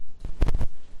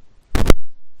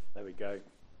go. Move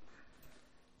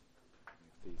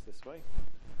these this way.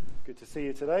 Good to see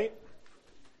you today.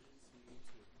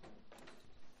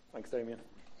 Thanks, Damien.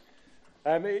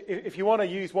 If you want to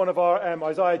use one of our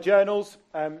Isaiah journals,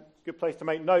 good place to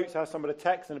make notes, has some of the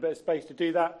text and a bit of space to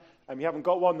do that. If you haven't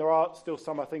got one, there are still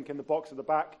some, I think, in the box at the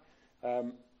back.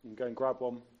 You can go and grab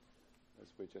one as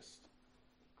we're just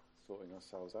sorting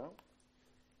ourselves out.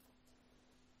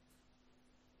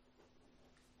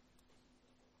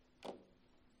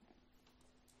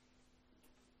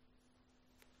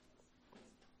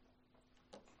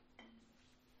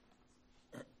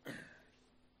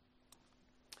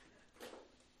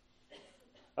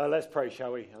 Let's pray,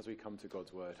 shall we, as we come to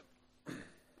God's word. I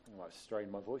might strain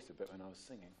my voice a bit when I was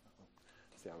singing.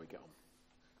 See how we get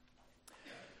on.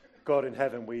 God in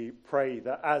heaven, we pray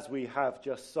that as we have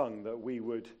just sung, that we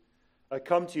would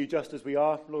come to you just as we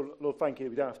are. Lord, thank you that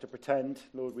we don't have to pretend.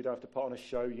 Lord, we don't have to put on a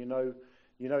show. You know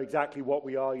exactly what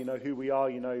we are. You know who we are.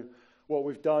 You know what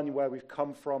we've done, where we've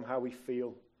come from, how we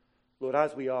feel. Lord,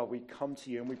 as we are, we come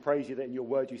to you and we praise you that in your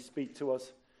word you speak to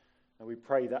us. And we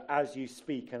pray that as you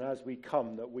speak and as we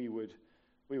come, that we would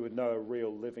know a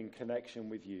real living connection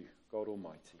with you, God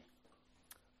Almighty.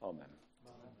 Amen.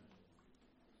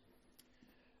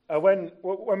 When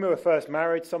we were first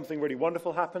married, something really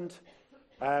wonderful happened.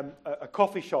 A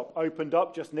coffee shop opened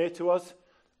up just near to us,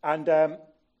 and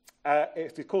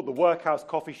it's called the Workhouse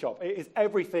Coffee Shop. It is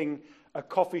everything a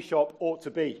coffee shop ought to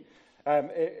be.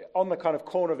 On the kind of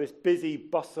corner of this busy,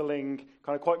 bustling,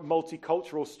 kind of quite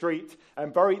multicultural street,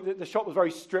 and the shop was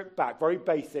very stripped back, very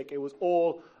basic. It was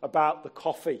all about the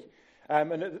coffee.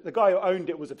 And the guy who owned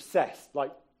it was obsessed,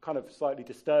 like kind of slightly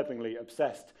disturbingly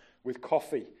obsessed with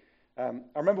coffee. I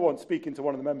remember once speaking to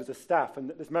one of the members of staff,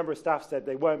 and this member of staff said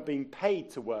they weren't being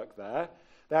paid to work there.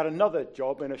 They had another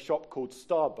job in a shop called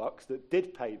Starbucks that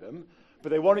did pay them, but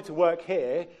they wanted to work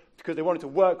here because they wanted to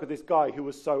work with this guy who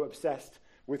was so obsessed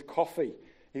with coffee.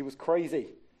 He was crazy.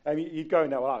 You'd go in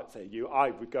there, well,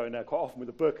 I would go in there quite often with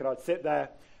a book, and I'd sit there,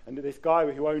 and this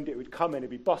guy who owned it would come in, he'd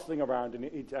be bustling around, and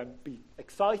he'd be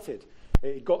excited.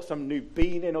 He'd got some new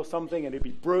bean in or something, and he'd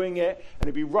be brewing it, and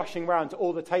he'd be rushing around to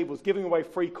all the tables, giving away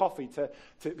free coffee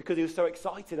because he was so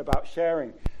excited about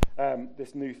sharing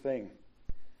this new thing.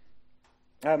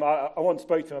 I once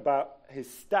spoke to him about his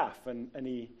staff, and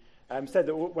he said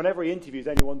that whenever he interviews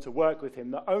anyone to work with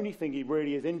him, the only thing he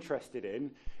really is interested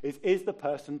in is the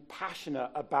person passionate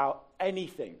about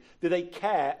anything? Do they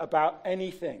care about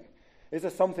anything? Is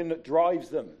there something that drives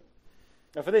them?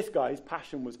 And for this guy, his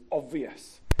passion was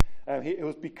obvious. It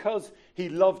was because he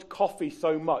loved coffee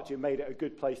so much, it made it a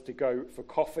good place to go for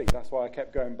coffee. That's why I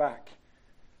kept going back.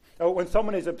 When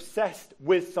someone is obsessed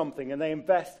with something and they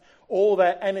invest all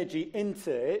their energy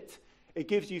into it, it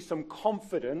gives you some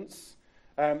confidence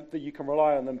that you can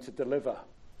rely on them to deliver.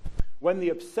 When the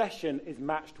obsession is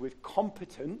matched with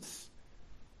competence,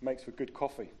 it makes for good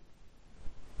coffee.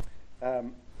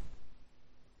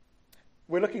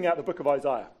 We're looking at the book of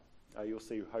Isaiah. You'll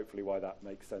see hopefully why that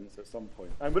makes sense at some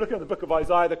point. And we're looking at the book of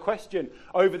Isaiah. The question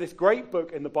over this great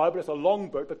book in the Bible, it's a long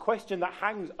book, the question that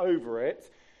hangs over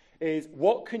it is,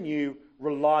 what can you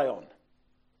rely on?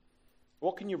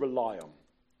 What can you rely on?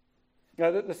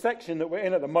 Now, the section that we're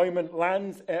in at the moment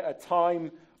lands at a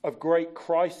time of great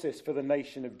crisis for the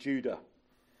nation of Judah.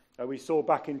 We saw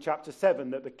back in chapter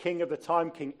 7 that the king of the time,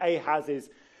 King Ahaz, is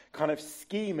kind of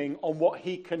scheming on what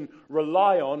he can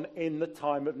rely on in the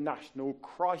time of national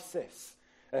crisis.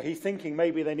 He's thinking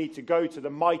maybe they need to go to the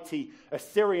mighty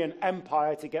Assyrian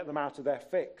Empire to get them out of their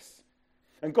fix.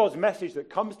 And God's message that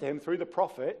comes to him through the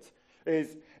prophet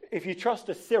is, if you trust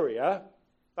Assyria,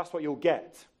 that's what you'll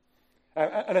get.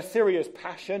 And Assyria's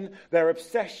passion, their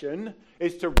obsession,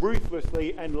 is to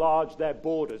ruthlessly enlarge their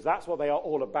borders. That's what they are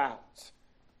all about.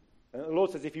 And the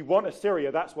Lord says, if you want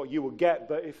Assyria, that's what you will get.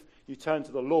 But if you turn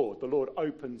to the Lord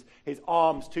opens his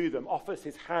arms to them, offers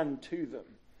his hand to them.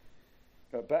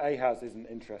 But Ahaz isn't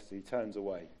interested. He turns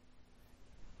away.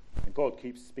 And God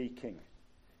keeps speaking.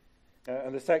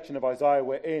 And the section of Isaiah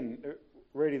we're in,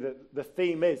 really the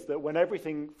theme is that when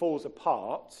everything falls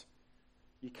apart,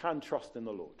 you can trust in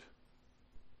the Lord.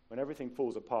 When everything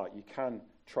falls apart, you can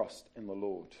trust in the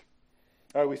Lord.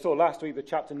 We saw last week that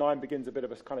chapter 9 begins a bit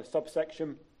of a kind of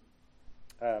subsection.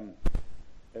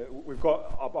 We've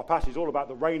got our passage all about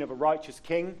the reign of a righteous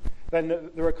king.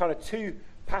 Then there are kind of two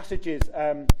passages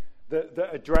that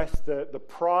address the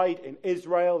pride in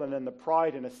Israel and then the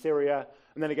pride in Assyria.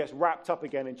 And then it gets wrapped up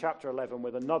again in chapter 11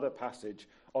 with another passage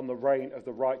on the reign of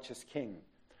the righteous king.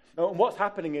 And what's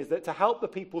happening is that to help the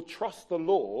people trust the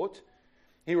Lord,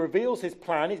 he reveals his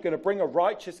plan. He's going to bring a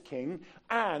righteous king,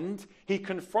 and he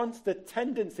confronts the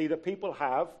tendency that people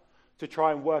have to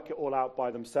try and work it all out by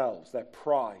themselves, their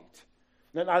pride.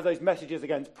 And as those messages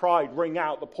against pride ring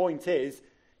out, the point is,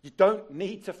 you don't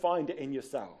need to find it in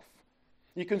yourself.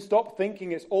 You can stop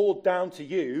thinking it's all down to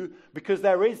you, because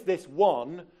there is this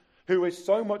one who is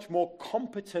so much more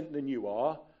competent than you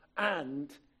are,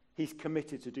 and he's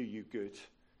committed to do you good.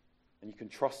 And you can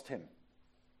trust him.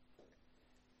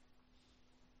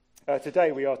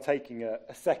 Today we are taking a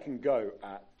second go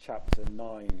at chapter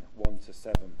 9,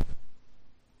 1-7.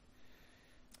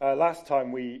 Last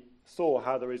time we saw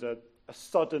how there is a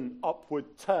sudden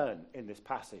upward turn in this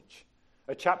passage.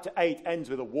 Chapter 8 ends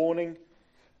with a warning.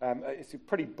 It's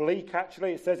pretty bleak,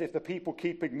 actually. It says if the people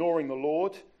keep ignoring the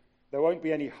Lord, there won't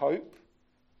be any hope.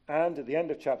 And at the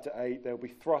end of chapter 8, they'll be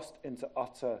thrust into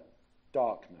utter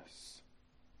darkness.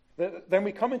 Then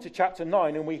we come into chapter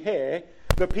 9 and we hear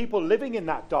the people living in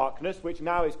that darkness, which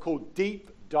now is called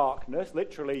deep darkness,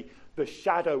 literally the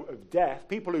shadow of death.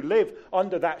 People who live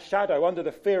under that shadow, under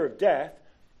the fear of death,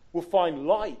 will find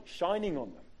light shining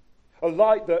on them. A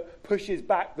light that pushes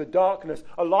back the darkness,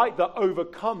 a light that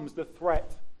overcomes the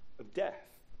threat of death.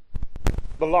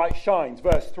 The light shines.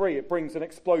 Verse 3, it brings an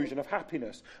explosion of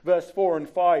happiness. Verse 4 and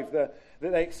 5, that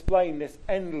they explain this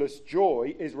endless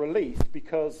joy is released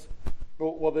because,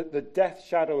 the death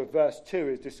shadow of verse 2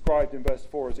 is described in verse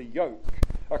 4 as a yoke,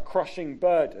 a crushing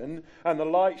burden, and the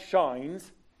light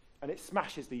shines and it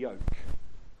smashes the yoke.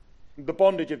 The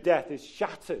bondage of death is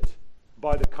shattered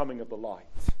by the coming of the light.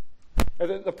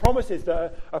 The promises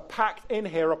that are packed in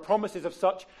here are promises of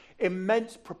such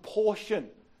immense proportion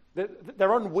that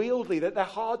they're unwieldy, that they're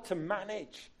hard to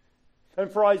manage.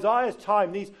 And for Isaiah's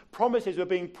time, these promises were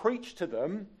being preached to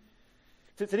them,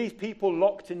 to these people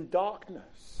locked in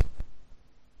darkness.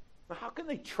 Now, how can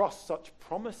they trust such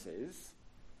promises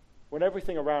when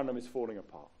everything around them is falling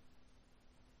apart?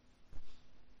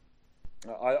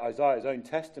 Isaiah's own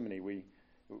testimony,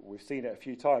 we've seen it a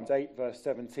few times. 8 verse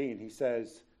 17, he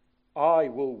says, I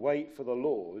will wait for the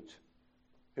Lord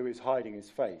who is hiding his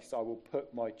face. I will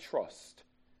put my trust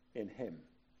in him.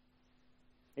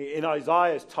 In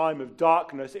Isaiah's time of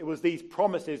darkness, it was these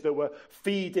promises that were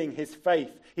feeding his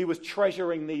faith. He was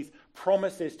treasuring these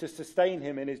promises to sustain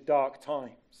him in his dark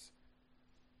times.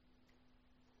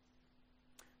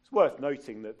 It's worth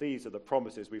noting that these are the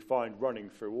promises we find running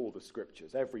through all the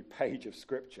scriptures, every page of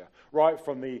scripture, right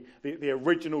from the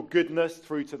original goodness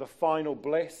through to the final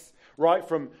bliss, right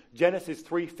from Genesis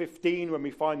 3:15 when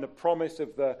we find the promise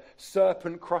of the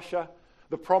serpent crusher,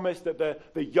 the promise that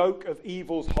the yoke of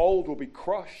evil's hold will be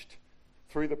crushed,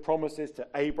 through the promises to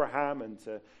Abraham and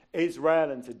to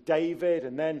Israel and to David,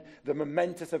 and then the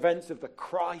momentous events of the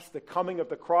Christ, the coming of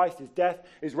the Christ, his death,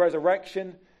 his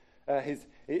resurrection, his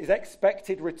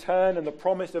expected return, and the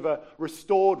promise of a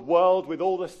restored world with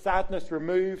all the sadness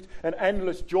removed, and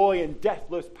endless joy in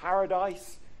deathless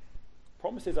paradise.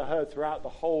 Promises are heard throughout the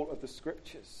whole of the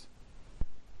scriptures.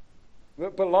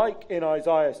 But like in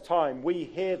Isaiah's time, we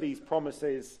hear these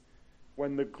promises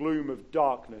when the gloom of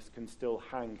darkness can still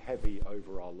hang heavy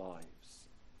over our lives.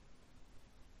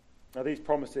 Now, these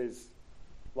promises,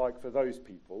 like for those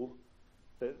people,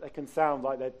 they can sound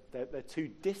like they're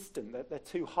too distant, they're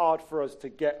too hard for us to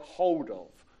get hold of.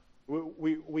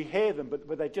 We hear them,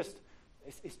 but they're just,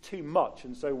 it's too much,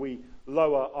 and so we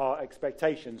lower our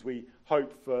expectations. We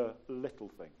hope for little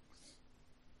things.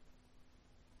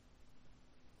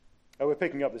 We're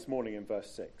picking up this morning in verse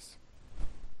 6.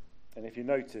 And if you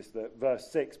notice that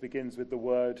verse 6 begins with the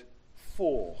word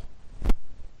for.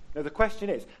 Now the question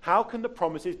is, how can the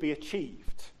promises be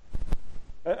achieved?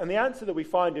 And the answer that we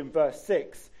find in verse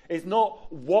 6 is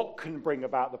not what can bring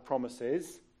about the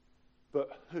promises,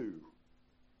 but who.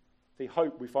 The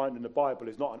hope we find in the Bible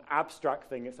is not an abstract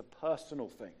thing, it's a personal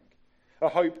thing. A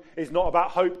hope is not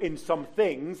about hope in some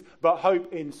things, but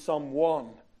hope in someone.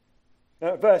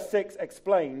 Verse 6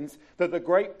 explains that the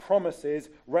great promises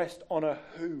rest on a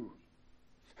who.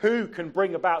 Who can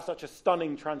bring about such a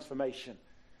stunning transformation?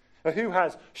 Who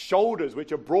has shoulders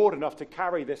which are broad enough to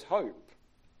carry this hope?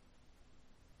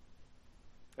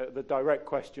 The direct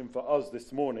question for us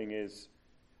this morning is,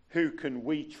 who can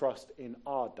we trust in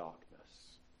our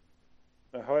darkness?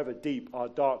 Now, however deep our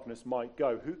darkness might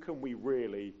go, who can we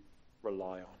really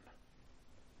rely on?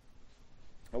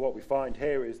 And what we find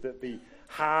here is that the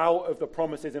how of the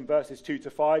promises in verses 2 to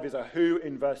 5 is a who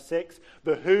in verse 6.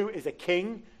 The who is a king,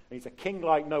 and he's a king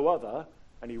like no other,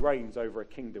 and he reigns over a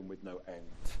kingdom with no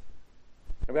end.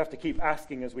 And we have to keep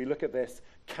asking as we look at this,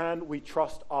 can we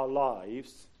trust our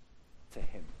lives to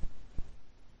him?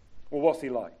 Well, what's he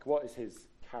like? What is his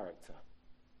character?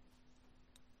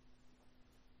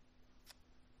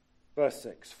 Verse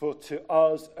 6, for to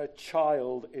us a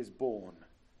child is born,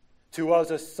 to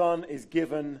us a son is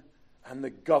given, and the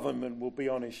government will be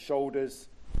on his shoulders,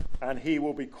 and he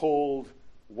will be called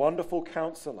Wonderful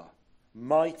Counselor,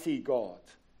 Mighty God,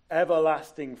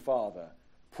 Everlasting Father,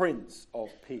 Prince of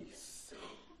Peace.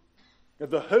 Now,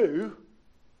 the who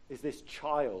is this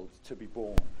child to be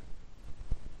born.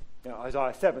 Now,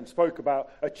 Isaiah 7 spoke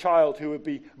about a child who would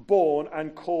be born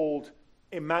and called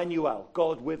Emmanuel,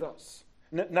 God with us.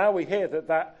 Now we hear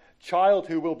that child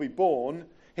who will be born,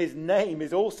 his name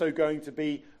is also going to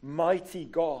be Mighty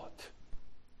God.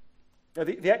 Now,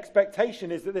 the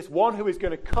expectation is that this one who is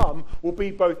going to come will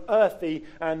be both earthy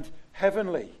and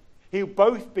heavenly. He'll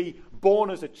both be born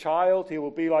as a child. He will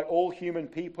be like all human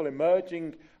people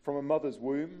emerging from a mother's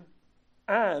womb,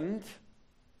 and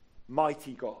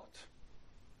mighty God.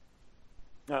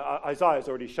 Now, Isaiah's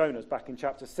already shown us back in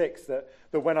chapter 6 that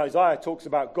when Isaiah talks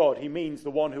about God, he means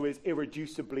the one who is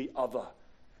irreducibly other.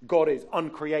 God is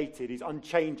uncreated, he's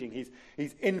unchanging,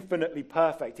 he's infinitely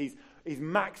perfect, he's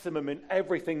maximum in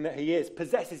everything that he is,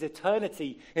 possesses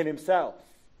eternity in himself.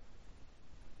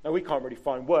 Now, we can't really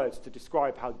find words to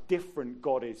describe how different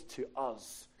God is to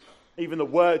us. Even the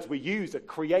words we use are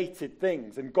created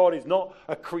things, and God is not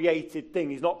a created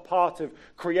thing. He's not part of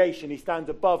creation. He stands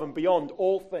above and beyond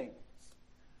all things.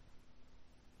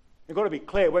 You've got to be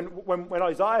clear, when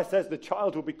Isaiah says the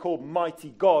child will be called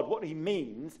Mighty God, what he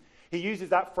means, he uses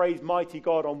that phrase Mighty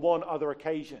God on one other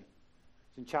occasion.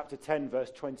 It's in chapter 10,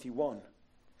 verse 21.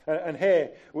 And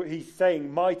here he's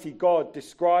saying Mighty God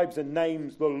describes and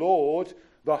names the Lord,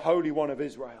 the Holy One of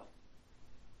Israel.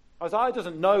 Isaiah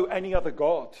doesn't know any other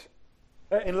God.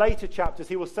 In later chapters,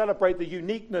 he will celebrate the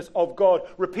uniqueness of God.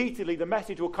 Repeatedly, the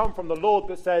message will come from the Lord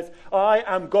that says, I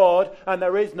am God and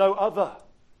there is no other.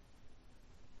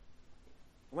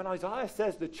 When Isaiah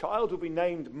says the child will be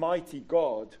named Mighty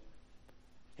God,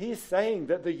 he is saying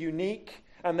that the unique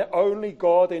and the only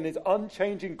God in his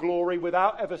unchanging glory,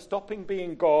 without ever stopping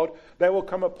being God, there will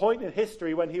come a point in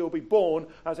history when he will be born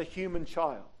as a human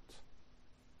child.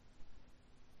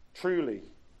 Truly,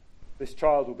 this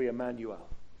child will be Emmanuel,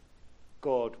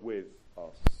 God with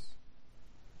us.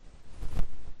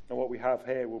 And what we have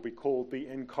here will be called the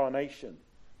incarnation,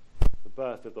 the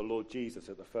birth of the Lord Jesus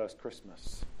at the first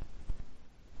Christmas.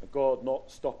 A God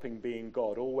not stopping being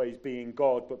God, always being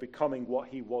God, but becoming what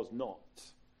he was not,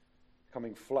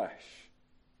 becoming flesh,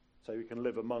 so he can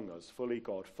live among us, fully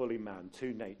God, fully man,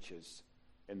 two natures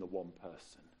in the one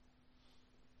person.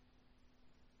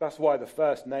 That's why the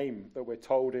first name that we're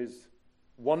told is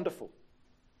Wonderful.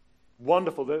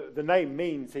 Wonderful. The name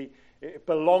means it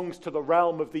belongs to the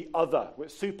realm of the other.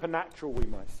 It's supernatural, we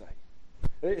might say.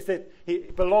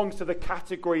 It belongs to the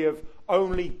category of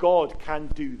only God can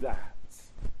do that.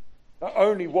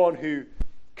 Only one who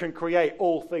can create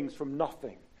all things from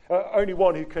nothing. Only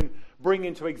one who can bring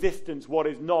into existence what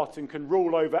is not and can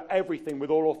rule over everything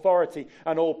with all authority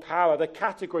and all power. The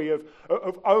category of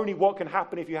only what can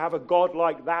happen if you have a God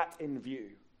like that in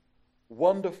view.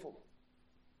 Wonderful.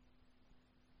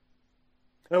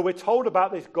 Now, we're told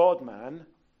about this God-man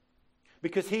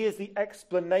because he is the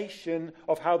explanation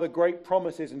of how the great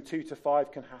promises in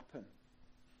 2-5 can happen.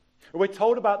 We're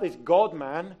told about this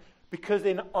God-man because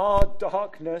in our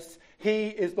darkness, he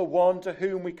is the one to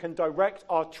whom we can direct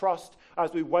our trust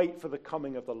as we wait for the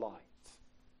coming of the light.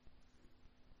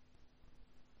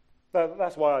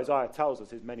 That's why Isaiah tells us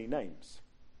his many names.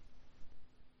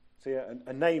 See,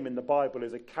 a name in the Bible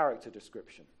is a character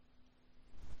description,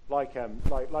 like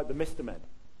the Mr. Men.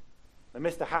 And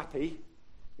Mr. Happy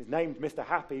is named Mr.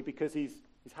 Happy because he's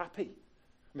happy.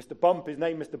 Mr. Bump is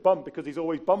named Mr. Bump because he's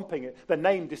always bumping it. The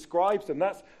name describes them.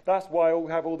 That's why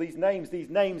we have all these names. These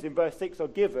names in verse 6 are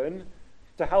given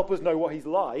to help us know what he's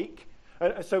like,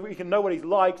 and so we can know what he's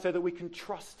like so that we can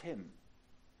trust him.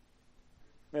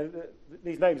 Now,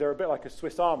 these names are a bit like a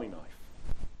Swiss Army knife.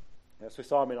 A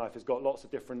Swiss Army knife has got lots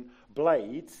of different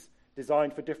blades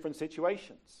designed for different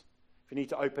situations. If you need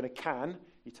to open a can,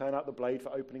 you turn out the blade for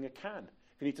opening a can.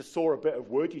 If you need to saw a bit of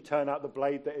wood, you turn out the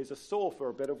blade that is a saw for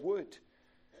a bit of wood.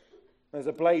 There's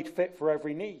a blade fit for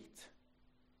every need.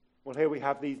 Well, here we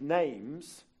have these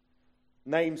names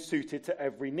suited to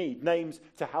every need, names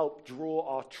to help draw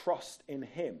our trust in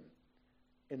him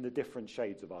in the different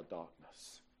shades of our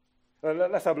darkness.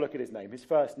 Let's have a look at his name. His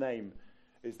first name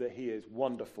is that he is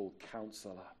Wonderful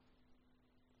Counselor.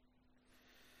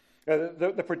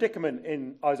 The predicament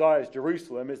in Isaiah's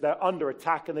Jerusalem is they're under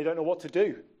attack and they don't know what to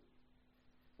do.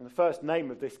 And the first name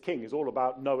of this king is all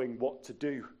about knowing what to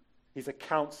do. He's a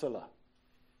counselor.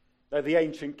 The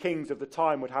ancient kings of the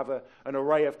time would have an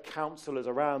array of counselors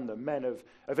around them, men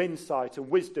of insight and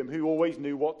wisdom who always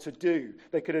knew what to do.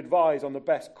 They could advise on the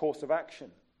best course of action.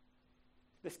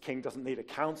 This king doesn't need a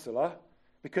counselor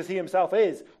because he himself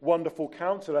is Wonderful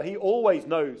Counselor. He always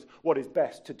knows what is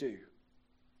best to do.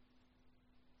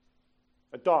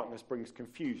 Darkness brings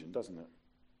confusion, doesn't it?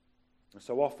 And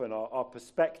so often our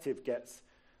perspective gets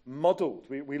muddled.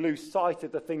 We lose sight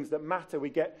of the things that matter. We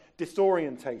get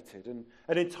disorientated. And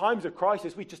in times of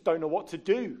crisis, we just don't know what to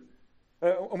do.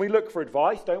 And we look for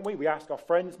advice, don't we? We ask our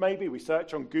friends maybe. We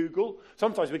search on Google.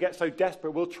 Sometimes we get so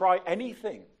desperate we'll try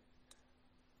anything.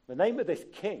 The name of this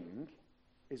king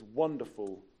is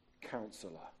Wonderful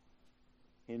Counselor.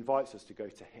 He invites us to go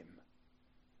to him.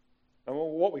 And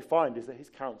what we find is that his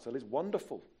counsel is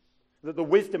wonderful. That the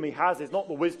wisdom he has is not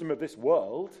the wisdom of this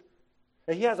world.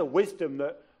 And he has a wisdom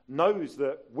that knows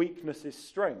that weakness is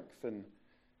strength and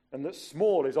that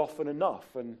small is often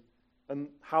enough and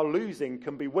how losing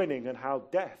can be winning and how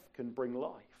death can bring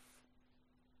life.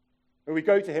 When we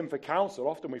go to him for counsel,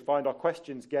 often we find our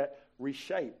questions get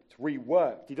reshaped,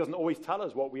 reworked. He doesn't always tell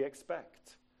us what we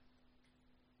expect.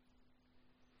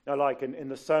 Now, like in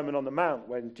the Sermon on the Mount,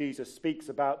 when Jesus speaks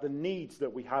about the needs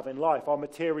that we have in life, our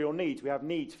material needs, we have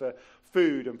needs for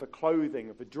food and for clothing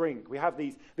and for drink. We have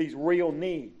these real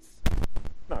needs.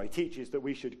 No, he teaches that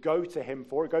we should go to him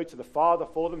for it, go to the Father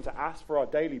for them, to ask for our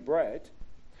daily bread.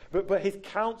 But his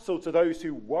counsel to those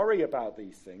who worry about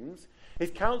these things, his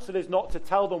counsel is not to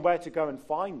tell them where to go and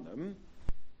find them.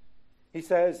 He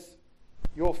says,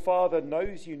 your Father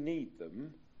knows you need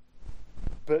them,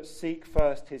 but seek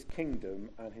first his kingdom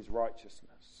and his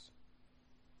righteousness.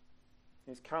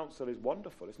 His counsel is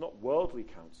wonderful. It's not worldly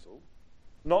counsel,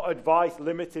 not advice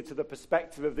limited to the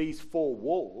perspective of these four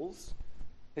walls.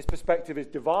 His perspective is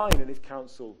divine and his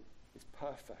counsel is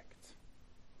perfect.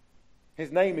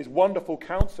 His name is Wonderful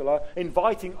Counselor,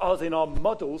 inviting us in our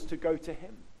muddles to go to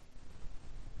him.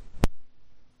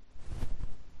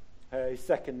 His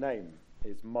second name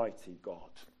is Mighty God.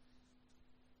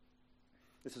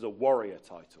 This is a warrior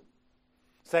title,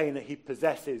 saying that he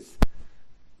possesses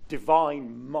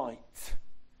divine might.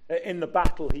 In the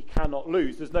battle he cannot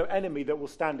lose. There's no enemy that will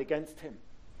stand against him.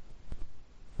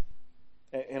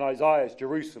 In Isaiah's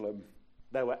Jerusalem,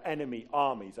 there were enemy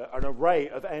armies, an array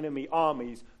of enemy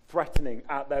armies threatening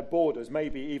at their borders,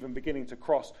 maybe even beginning to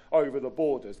cross over the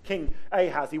borders. King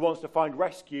Ahaz, he wants to find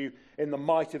rescue in the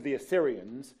might of the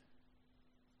Assyrians.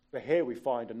 But here we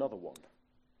find another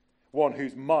one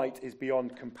whose might is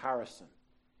beyond comparison.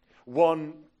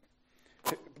 One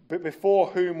before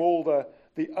whom all the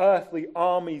earthly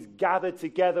armies gathered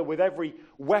together with every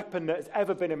weapon that has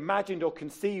ever been imagined or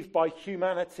conceived by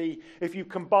humanity. If you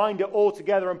combined it all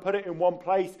together and put it in one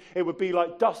place, it would be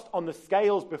like dust on the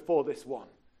scales before this one.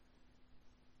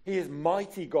 He is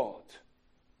mighty God.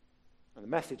 And the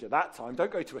message at that time,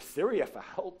 don't go to Assyria for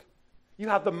help. You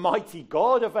have the mighty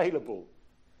God available.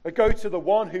 Or go to the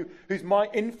one whose might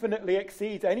infinitely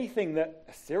exceeds anything that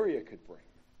Assyria could bring.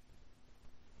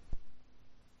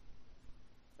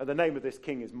 And the name of this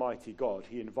king is Mighty God.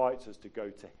 He invites us to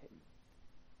go to him.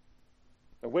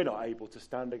 And we're not able to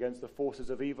stand against the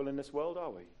forces of evil in this world, are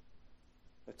we?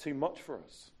 They're too much for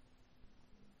us.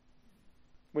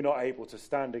 We're not able to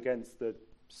stand against the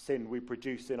sin we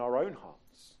produce in our own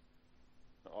hearts.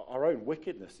 Our own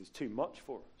wickedness is too much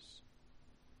for us.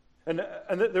 And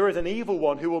that there is an evil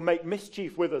one who will make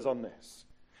mischief with us on this.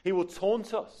 He will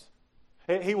taunt us.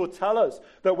 He will tell us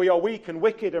that we are weak and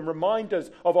wicked and remind us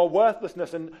of our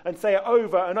worthlessness and say it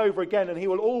over and over again, and he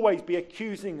will always be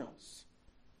accusing us.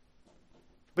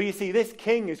 But you see, this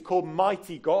king is called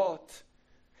Mighty God.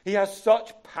 He has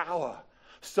such power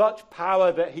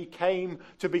that he came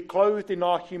to be clothed in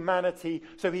our humanity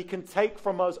so he can take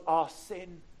from us our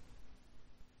sin.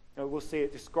 And we'll see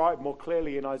it described more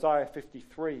clearly in Isaiah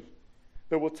 53,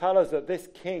 that will tell us that this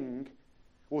king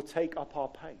will take up our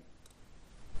pain.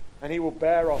 And he will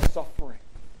bear our suffering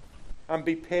and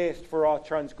be pierced for our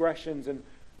transgressions and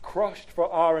crushed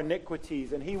for our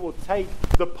iniquities. And he will take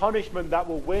the punishment that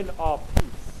will win our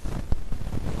peace.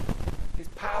 His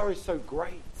power is so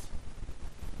great.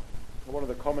 One of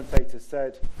the commentators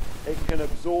said, it can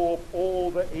absorb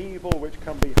all the evil which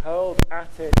can be hurled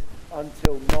at it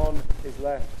until none is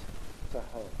left to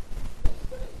hurl.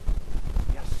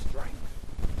 He has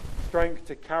strength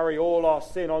to carry all our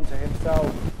sin onto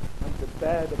himself and to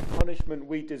bear the punishment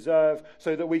we deserve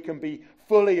so that we can be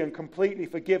fully and completely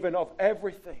forgiven of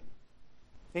everything.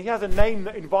 He has a name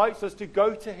that invites us to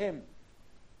go to him.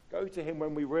 Go to him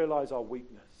when we realize our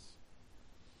weakness.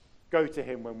 Go to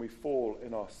him when we fall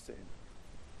in our sin.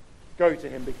 Go to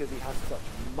him because he has such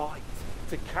might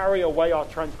to carry away our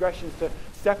transgressions, to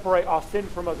separate our sin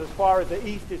from us as far as the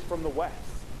east is from the west,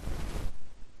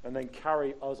 and then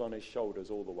carry us on his shoulders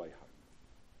all the way home.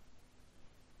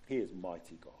 He is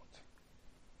mighty God.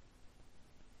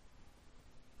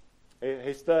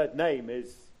 His third name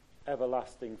is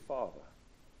Everlasting Father.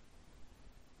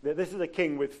 This is a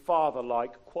king with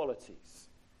father-like qualities.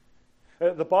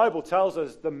 The Bible tells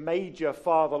us the major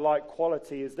father-like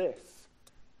quality is this.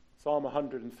 Psalm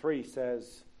 103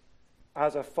 says,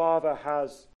 "As a father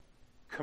has